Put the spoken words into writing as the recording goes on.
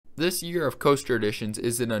This year of coaster additions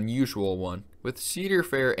is an unusual one, with Cedar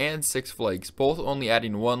Fair and Six Flags both only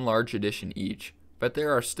adding one large addition each, but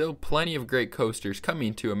there are still plenty of great coasters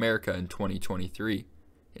coming to America in 2023.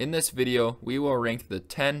 In this video, we will rank the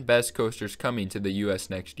 10 best coasters coming to the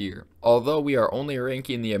US next year. Although we are only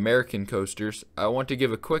ranking the American coasters, I want to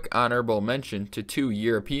give a quick honorable mention to 2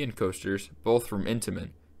 European coasters, both from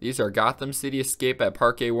Intamin. These are Gotham City Escape at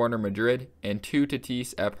Parque Warner Madrid and Two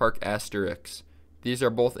Tatis at Parque Asterix. These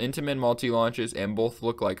are both Intamin multi-launches and both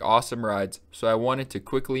look like awesome rides, so I wanted to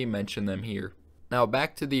quickly mention them here. Now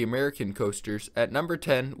back to the American coasters. At number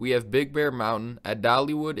 10, we have Big Bear Mountain at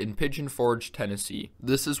Dollywood in Pigeon Forge, Tennessee.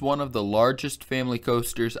 This is one of the largest family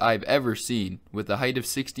coasters I've ever seen, with a height of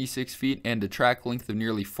 66 feet and a track length of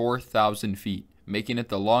nearly 4,000 feet, making it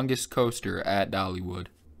the longest coaster at Dollywood.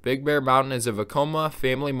 Big Bear Mountain is a Vekoma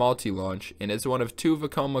family multi-launch and is one of 2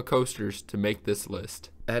 Vekoma coasters to make this list.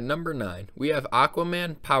 At number 9, we have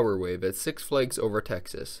Aquaman Power Wave at Six Flags Over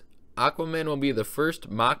Texas. Aquaman will be the first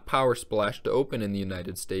mock power splash to open in the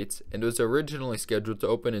United States and was originally scheduled to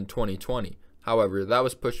open in 2020. However, that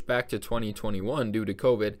was pushed back to 2021 due to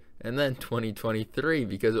COVID, and then 2023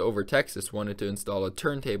 because Over Texas wanted to install a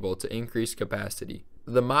turntable to increase capacity.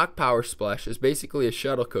 The mock power splash is basically a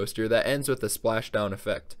shuttle coaster that ends with a splashdown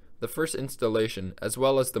effect. The first installation, as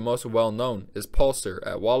well as the most well-known, is Pulsar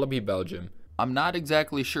at Walibi, Belgium. I'm not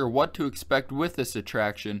exactly sure what to expect with this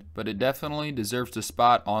attraction, but it definitely deserves a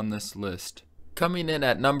spot on this list. Coming in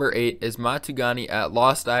at number 8 is Matugani at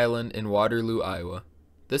Lost Island in Waterloo, Iowa.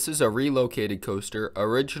 This is a relocated coaster,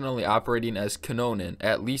 originally operating as Kanonen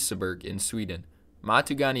at Liseberg in Sweden.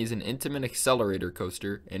 Matugani is an Intamin accelerator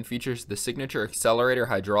coaster and features the signature accelerator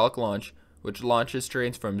hydraulic launch, which launches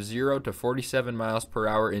trains from 0 to 47 miles per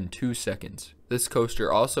hour in 2 seconds. This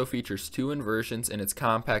coaster also features 2 inversions in its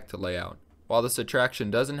compact layout. While this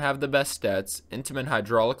attraction doesn't have the best stats, Intamin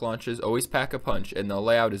hydraulic launches always pack a punch and the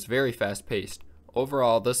layout is very fast paced.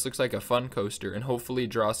 Overall, this looks like a fun coaster and hopefully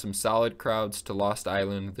draws some solid crowds to Lost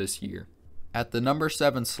Island this year. At the number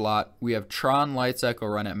 7 slot, we have Tron Light Cycle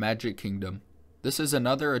Run at Magic Kingdom. This is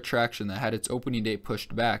another attraction that had its opening date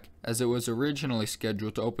pushed back, as it was originally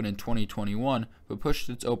scheduled to open in 2021, but pushed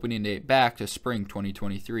its opening date back to spring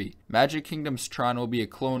 2023. Magic Kingdom's Tron will be a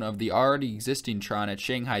clone of the already existing Tron at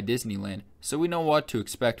Shanghai Disneyland, so we know what to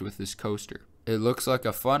expect with this coaster. It looks like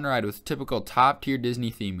a fun ride with typical top-tier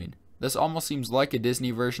Disney theming. This almost seems like a Disney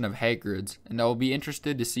version of Hagrid's, and I will be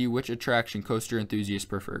interested to see which attraction coaster enthusiasts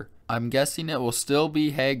prefer. I'm guessing it will still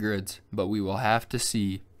be Hagrid's, but we will have to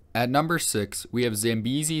see. At number 6, we have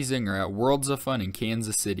Zambezi Zinger at Worlds of Fun in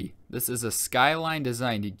Kansas City. This is a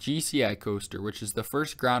Skyline-designed GCI coaster, which is the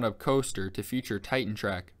first ground-up coaster to feature Titan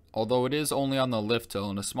Track, although it is only on the lift hill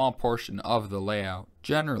and a small portion of the layout.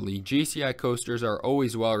 Generally, GCI coasters are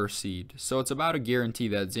always well received, so it's about a guarantee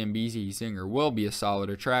that Zambezi Zinger will be a solid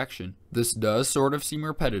attraction. This does sort of seem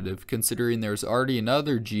repetitive, considering there's already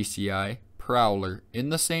another GCI, Prowler, in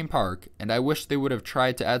the same park, and I wish they would have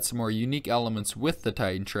tried to add some more unique elements with the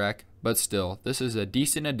Titan Track, but still, this is a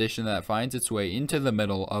decent addition that finds its way into the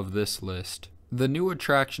middle of this list. The new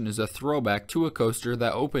attraction is a throwback to a coaster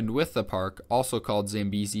that opened with the park, also called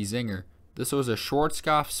Zambezi Zinger. This was a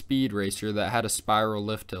Schwarzkopf speed racer that had a spiral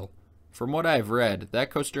lift hill. From what I've read, that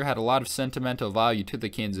coaster had a lot of sentimental value to the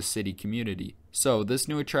Kansas City community, so this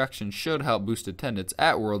new attraction should help boost attendance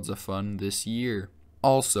at Worlds of Fun this year.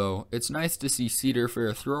 Also, it's nice to see Cedar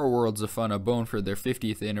Fair throw Worlds of Fun a bone for their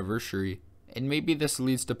 50th anniversary, and maybe this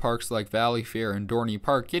leads to parks like Valley Fair and Dorney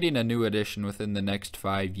Park getting a new addition within the next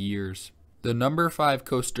 5 years. The number 5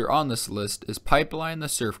 coaster on this list is Pipeline the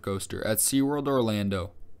Surf Coaster at SeaWorld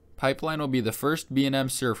Orlando. Pipeline will be the first B&M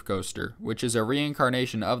surf coaster, which is a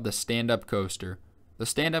reincarnation of the stand-up coaster. The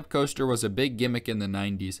stand-up coaster was a big gimmick in the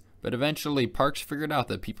 90s, but eventually parks figured out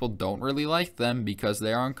that people don't really like them because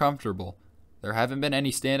they are uncomfortable. There haven't been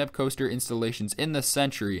any stand-up coaster installations in the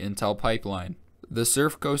century until Pipeline. The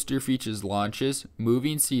surf coaster features launches,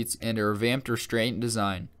 moving seats, and a revamped restraint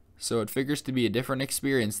design, so it figures to be a different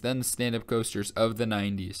experience than the stand-up coasters of the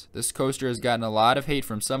 90s. This coaster has gotten a lot of hate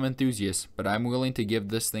from some enthusiasts, but I'm willing to give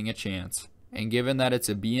this thing a chance. And given that it's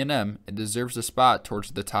a B&M, it deserves a spot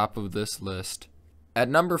towards the top of this list. At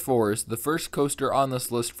number 4 is the first coaster on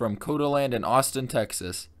this list from COTAland in Austin,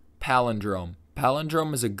 Texas, Palindrome.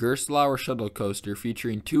 Palindrome is a Gerstlauer shuttle coaster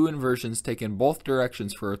featuring 2 inversions taken both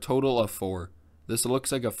directions for a total of 4. This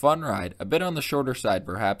looks like a fun ride, a bit on the shorter side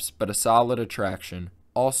perhaps, but a solid attraction.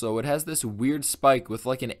 Also, it has this weird spike with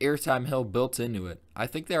like an airtime hill built into it. I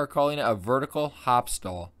think they are calling it a vertical hop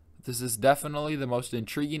stall. This is definitely the most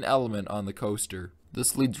intriguing element on the coaster.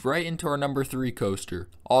 This leads right into our number 3 coaster,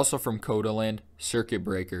 also from COTAland, Circuit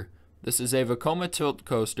Breaker. This is a Vekoma tilt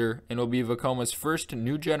coaster and will be Vekoma's first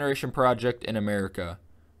new generation project in America.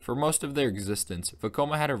 For most of their existence,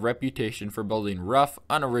 Vekoma had a reputation for building rough,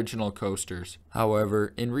 unoriginal coasters.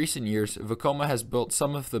 However, in recent years, Vekoma has built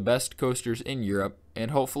some of the best coasters in Europe, and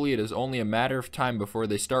hopefully it is only a matter of time before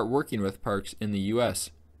they start working with parks in the US.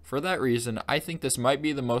 For that reason, I think this might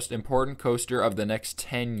be the most important coaster of the next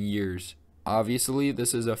 10 years. Obviously,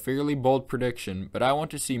 this is a fairly bold prediction, but I want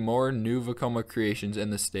to see more new Vekoma creations in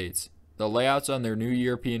the States. The layouts on their new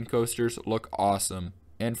European coasters look awesome.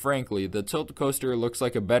 And frankly, the tilt coaster looks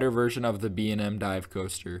like a better version of the B&M dive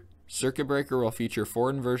coaster. Circuit Breaker will feature 4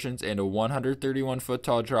 inversions and a 131-foot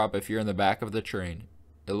tall drop if you're in the back of the train.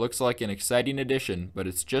 It looks like an exciting addition, but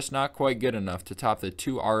it's just not quite good enough to top the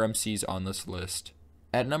 2 RMCs on this list.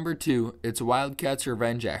 At number 2, it's Wildcats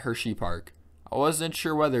Revenge at Hershey Park. I wasn't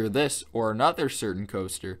sure whether this or another certain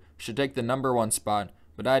coaster should take the number 1 spot,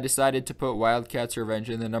 but I decided to put Wildcats Revenge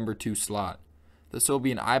in the number 2 slot. This will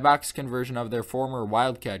be an iBox conversion of their former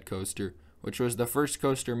Wildcat coaster, which was the first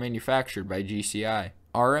coaster manufactured by GCI.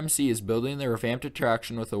 RMC is building the revamped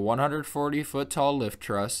attraction with a 140-foot tall lift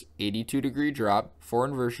truss, 82-degree drop, 4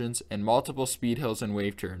 inversions, and multiple speed hills and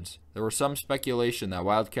wave turns. There was some speculation that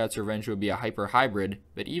Wildcats Revenge would be a hyper hybrid,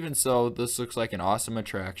 but even so, this looks like an awesome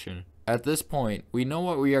attraction. At this point, we know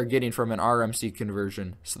what we are getting from an RMC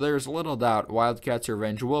conversion, so there is little doubt Wildcats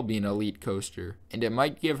Revenge will be an elite coaster, and it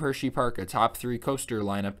might give Hershey Park a top 3 coaster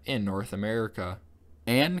lineup in North America.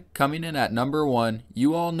 And coming in at number 1,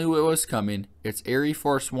 you all knew it was coming, it's Arie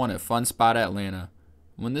Force 1 at Fun Spot Atlanta.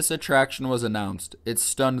 When this attraction was announced, it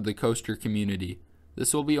stunned the coaster community.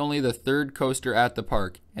 This will be only the 3rd coaster at the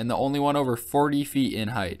park, and the only one over 40 feet in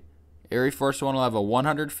height. Arie Force 1 will have a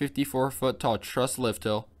 154-foot tall truss lift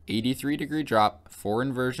hill, 83-degree drop, 4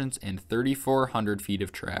 inversions, and 3,400 feet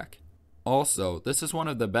of track. Also, this is one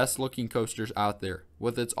of the best looking coasters out there,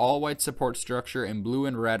 with its all-white support structure and blue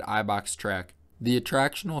and red iBox track. The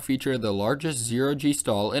attraction will feature the largest 0G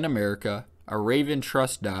stall in America, a Raven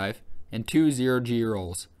truss dive, and 2 0G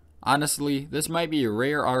rolls. Honestly, this might be a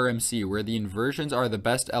rare RMC where the inversions are the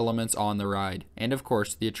best elements on the ride. And of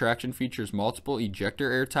course, the attraction features multiple ejector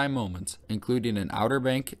airtime moments, including an outer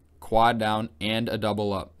bank, quad down, and a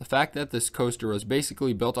double up. The fact that this coaster was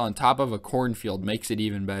basically built on top of a cornfield makes it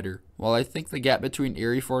even better. While I think the gap between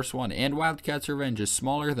Arie Force 1 and Wildcats Revenge is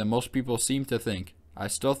smaller than most people seem to think, I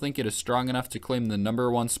still think it is strong enough to claim the number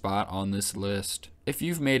 1 spot on this list. If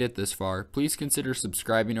you've made it this far, please consider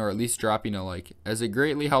subscribing or at least dropping a like, as it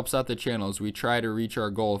greatly helps out the channel as we try to reach our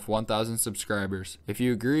goal of 1,000 subscribers. If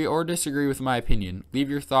you agree or disagree with my opinion, leave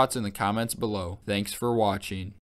your thoughts in the comments below. Thanks for watching.